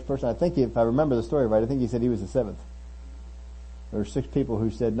I the first person? I think if I remember the story right, I think he said he was the seventh. There were 6 people who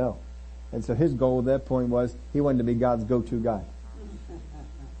said no. And so his goal at that point was he wanted to be God's go-to guy.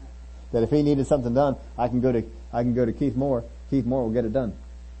 That if he needed something done, I can go to Keith Moore. Keith Moore will get it done.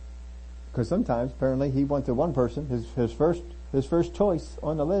 Because sometimes, apparently, he went to one person, his first choice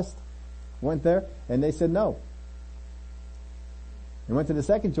on the list, went there, and they said no. And went to the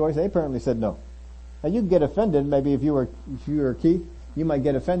second choice, they apparently said no. Now you get offended, maybe if you were Keith, you might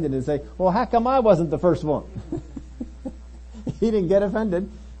get offended and say, well, how come I wasn't the first one? He didn't get offended.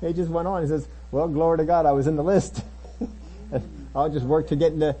 He just went on. He says, well, glory to God, I was in the list. I'll just work to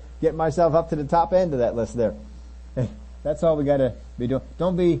get myself up to the top end of that list there. That's all we gotta be doing.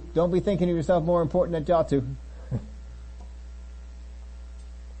 Don't be thinking of yourself more important than you ought to.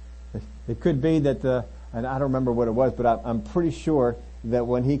 It could be that, and I don't remember what it was, but I'm pretty sure that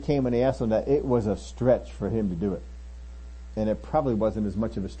when he came and he asked him that, it was a stretch for him to do it. And it probably wasn't as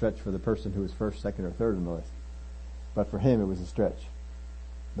much of a stretch for the person who was first, second, or third on the list. But for him, it was a stretch.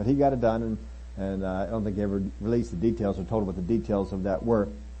 But he got it done, and I don't think he ever released the details or told him what the details of that were.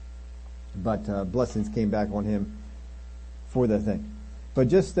 But blessings came back on him for that thing. But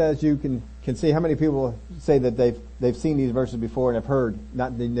just as you can see, how many people say that they've seen these verses before and have heard,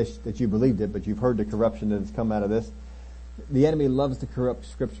 not that you believed it, but you've heard the corruption that has come out of this. The enemy loves to corrupt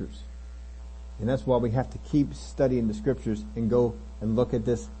scriptures. And that's why we have to keep studying the scriptures and go and look at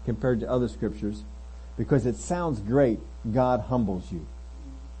this compared to other scriptures. Because it sounds great, God humbles you.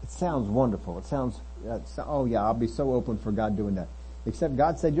 It sounds wonderful. It sounds, oh yeah, I'll be so open for God doing that. Except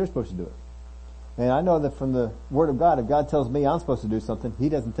God said you're supposed to do it. And I know that from the Word of God, if God tells me I'm supposed to do something, He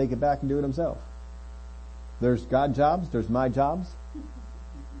doesn't take it back and do it Himself. There's God's jobs, there's my jobs.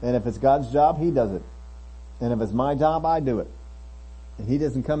 And if it's God's job, He does it. And if it's my job, I do it. And He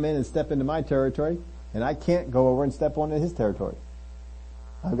doesn't come in and step into my territory, and I can't go over and step onto His territory.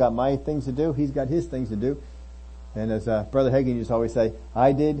 I've got my things to do, He's got His things to do. And as Brother Hagin used to always say,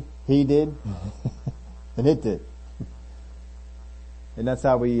 I did, He did, and it did. And that's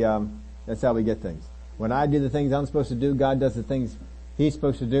how we get things. When I do the things I'm supposed to do, God does the things He's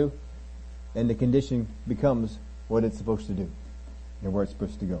supposed to do, and the condition becomes what it's supposed to do and where it's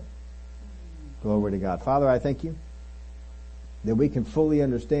supposed to go. Glory to God. Father, I thank You that we can fully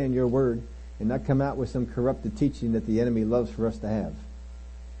understand Your Word and not come out with some corrupted teaching that the enemy loves for us to have.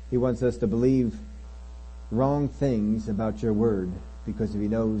 He wants us to believe wrong things about Your Word, because if He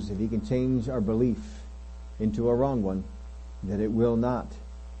knows if He can change our belief into a wrong one, that it will not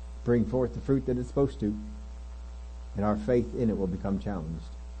bring forth the fruit that it's supposed to, and our faith in it will become challenged.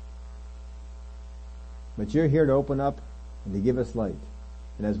 But You're here to open up and to give us light,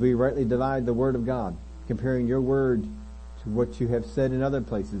 And as we rightly divide the Word of God, comparing your Word to what you have said in other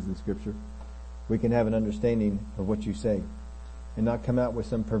places in Scripture, we can have an understanding of what you say and not come out with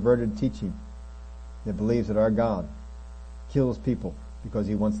some perverted teaching that believes that our God kills people because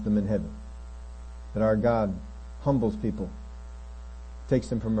He wants them in heaven. That our God humbles people, takes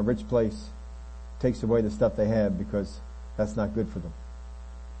them from a rich place, takes away the stuff they have because that's not good for them.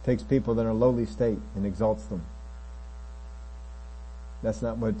 Takes people in a lowly state and exalts them. That's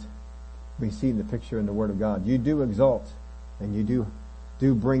not what we see in the picture in the Word of God. You do exalt and you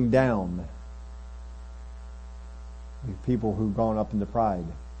do bring down the people who've gone up into pride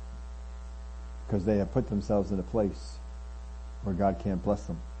because they have put themselves in a place where God can't bless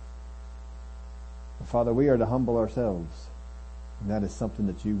them. But Father, we are to humble ourselves, and that is something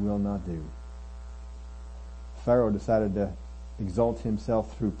that you will not do. Pharaoh decided to exalt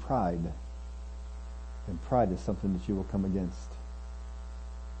himself through pride, and pride is something that you will come against.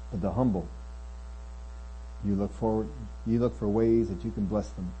 But the humble, you look for ways that you can bless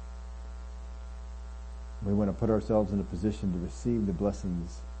them. We want to put ourselves in a position to receive the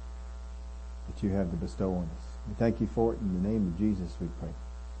blessings that you have to bestow on us. We thank you for it. In the name of Jesus we pray.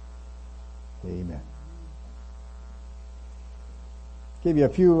 Amen. Give you a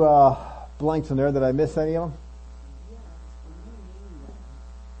few blanks in there. Did I miss any of them?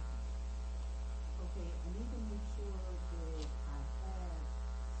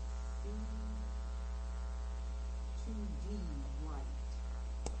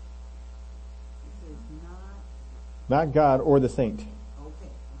 Not God or the saint.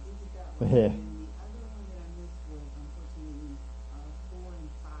 Okay. Yeah.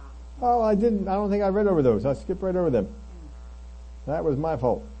 Oh, I don't think I read over those. I skipped right over them. That was my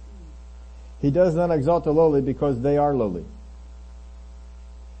fault. He does not exalt the lowly because they are lowly.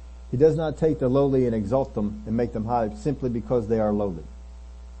 He does not take the lowly and exalt them and make them high simply because they are lowly.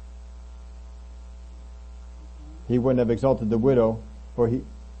 He wouldn't have exalted the widow, or he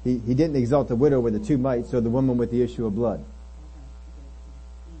didn't exalt the widow with the two mites or the woman with the issue of blood.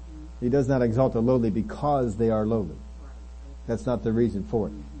 He does not exalt the lowly because they are lowly. That's not the reason for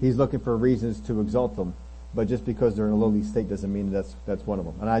it. He's looking for reasons to exalt them, but just because they're in a lowly state doesn't mean that's one of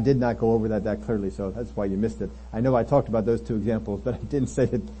them. And I did not go over that clearly, so that's why you missed it. I know I talked about those two examples, but I didn't say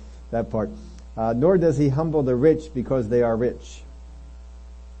that part. Nor does he humble the rich because they are rich.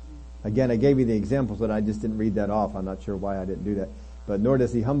 Again, I gave you the examples, but I just didn't read that off. I'm not sure why I didn't do that. But nor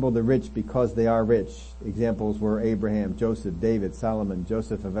does he humble the rich because they are rich. Examples were Abraham, Joseph, David, Solomon,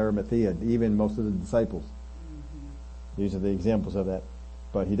 Joseph of Arimathea, even most of the disciples. These are the examples of that.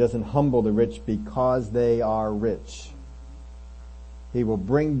 But he doesn't humble the rich because they are rich. He will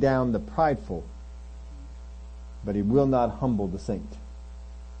bring down the prideful, but he will not humble the saint.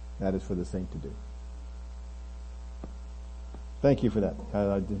 That is for the saint to do. Thank you for that.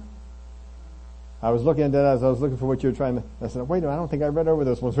 I was looking at that as I was looking for what you were trying to... I said, wait a minute, I don't think I read over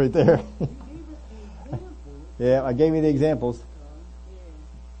those ones right there. Yeah, I gave you the examples.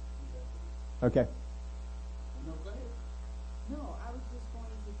 Okay. No, I was just going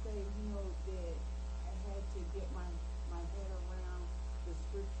to say, that I had to get my head around the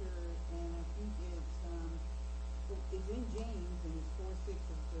scripture, and I think it's in James, and it's 4:6. It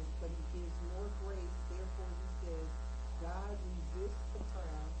says, but he gives more grace, therefore he says, God resists the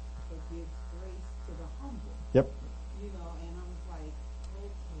proud, but gives grace to the humble. Yep. And I was like,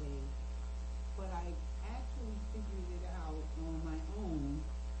 okay, but I actually figured it out on my own.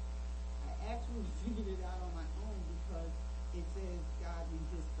 Because it says God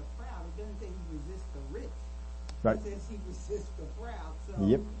resists the proud. It doesn't say he resists the rich. Right. It says he resists the proud. So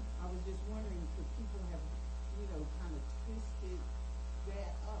yep. I was just wondering if people have, kind of twisted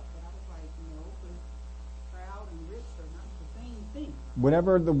that up. But I was like, no, but proud and rich are not the same thing.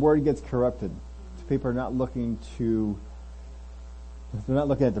 Whenever the word gets corrupted, people are not looking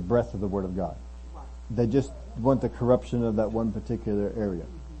at the breadth of the word of God. Right. They just want the corruption of that one particular area.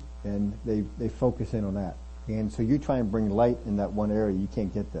 And they focus in on that. And so you try and bring light in that one area, you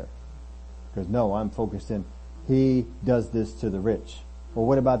can't get there. Because no, I'm focused in, he does this to the rich. Well,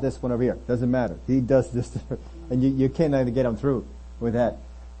 what about this one over here? Doesn't matter. He does this and you can't even get them through with that.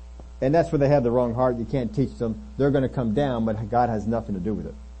 And that's where they have the wrong heart. You can't teach them. They're going to come down, but God has nothing to do with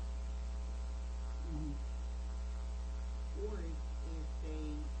it. Or if they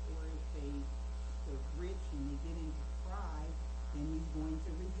are rich and they get into pride, then he's going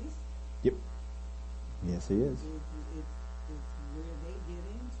to resist. Yep. Yes, he is. It's where they get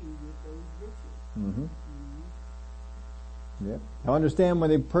into with those riches. Mm-hmm. Yep. Now understand,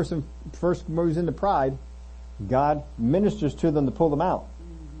 when a person first moves into pride, God ministers to them to pull them out.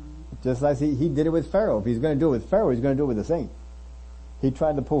 Mm-hmm. Just as he did it with Pharaoh. If he's going to do it with Pharaoh, he's going to do it with the saint. He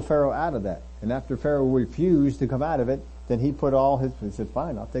tried to pull Pharaoh out of that. And after Pharaoh refused to come out of it, then he said,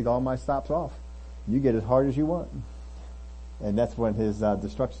 fine, I'll take all my stops off. You get as hard as you want. And that's when his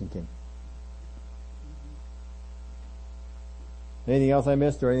destruction came. Anything else I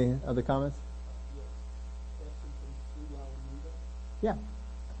missed or any other comments? Yeah.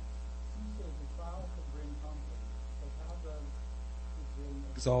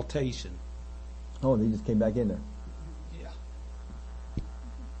 Exaltation. Oh, and he just came back in there. Yeah.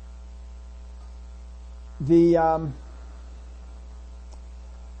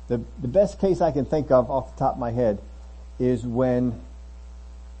 The best case I can think of off the top of my head is when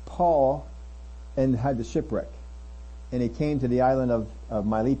Paul had the shipwreck and he came to the island of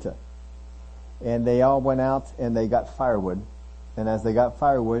Melita, and they all went out and they got firewood, and as they got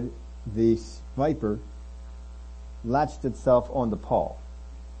firewood, the viper latched itself onto Paul.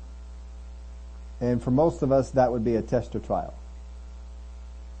 And for most of us, that would be a test or trial.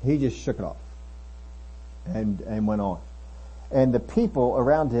 He just shook it off and went on. And the people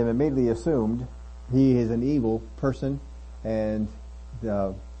around him immediately assumed he is an evil person and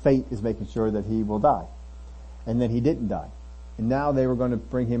fate is making sure that he will die. And then he didn't die. And now they were going to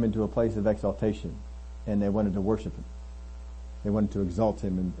bring him into a place of exaltation, and they wanted to worship him. They wanted to exalt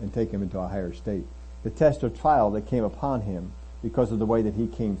him and take him into a higher state. The test or trial that came upon him, because of the way that he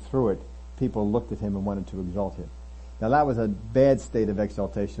came through it, people looked at him and wanted to exalt him. Now that was a bad state of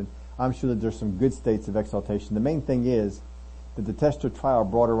exaltation. I'm sure that there's some good states of exaltation. The main thing is that the test or trial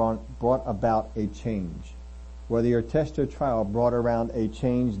brought about a change. Whether your test or trial brought around a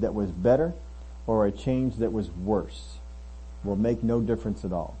change that was better or a change that was worse will make no difference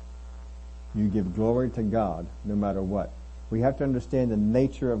at all. You give glory to God no matter what. We have to understand the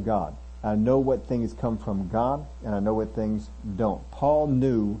nature of God. I know what things come from God, and I know what things don't. Paul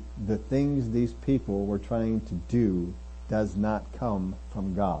knew the things these people were trying to do does not come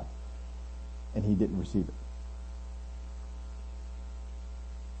from God, and he didn't receive it.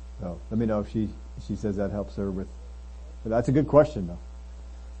 So let me know if she says that helps her with. But that's a good question, though.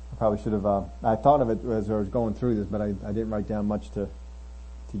 I probably should have. I thought of it as I was going through this, but I didn't write down much to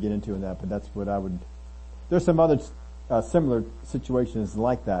get into in that. But that's what I would. There's some other similar situations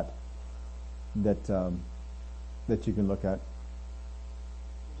like that you can look at.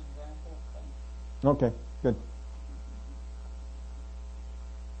 Okay, good.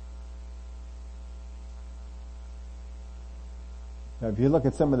 Now, if you look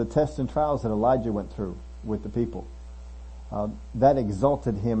at some of the tests and trials that Elijah went through with the people, that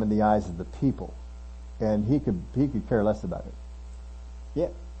exalted him in the eyes of the people, and he could care less about it. Yeah. I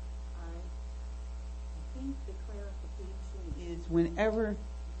think the clarification is whenever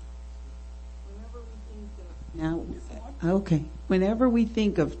we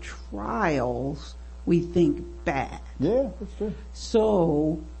think of trials, we think bad. Yeah, that's true.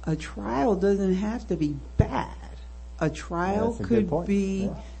 So a trial doesn't have to be bad. A trial could be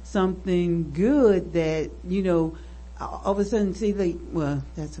something good that, all of a sudden,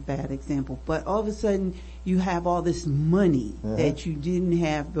 that's a bad example, but all of a sudden you have all this money that you didn't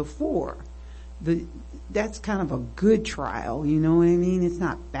have before. That's kind of a good trial, you know what I mean? It's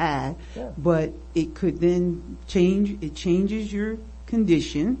not bad, but it could then changes your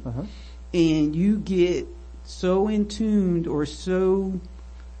condition, and you get so in tuned or so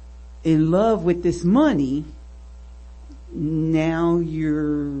in love with this money, now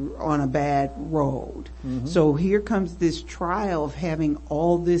you're on a bad road. So here comes this trial of having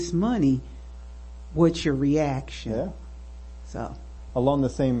all this money. What's your reaction? Yeah. So along the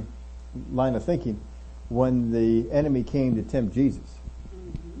same line of thinking, when the enemy came to tempt Jesus,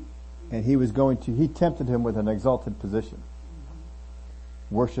 and he tempted him with an exalted position.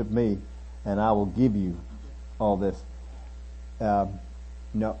 Worship me, and I will give you all this.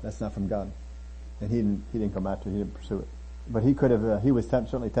 No, that's not from God. And he didn't come after it, he didn't pursue it. But he could have, he was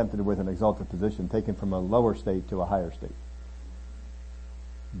certainly tempted with an exalted position, taken from a lower state to a higher state.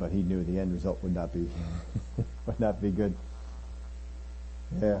 But he knew the end result would not be, good.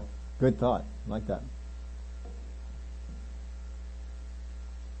 Yeah. Good thought. I like that.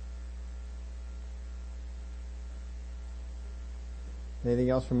 Anything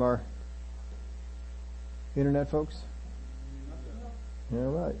else from our internet folks? All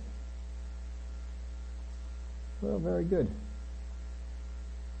right. Well, very good.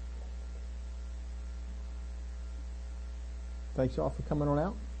 Thanks all for coming on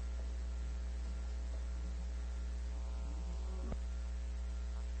out.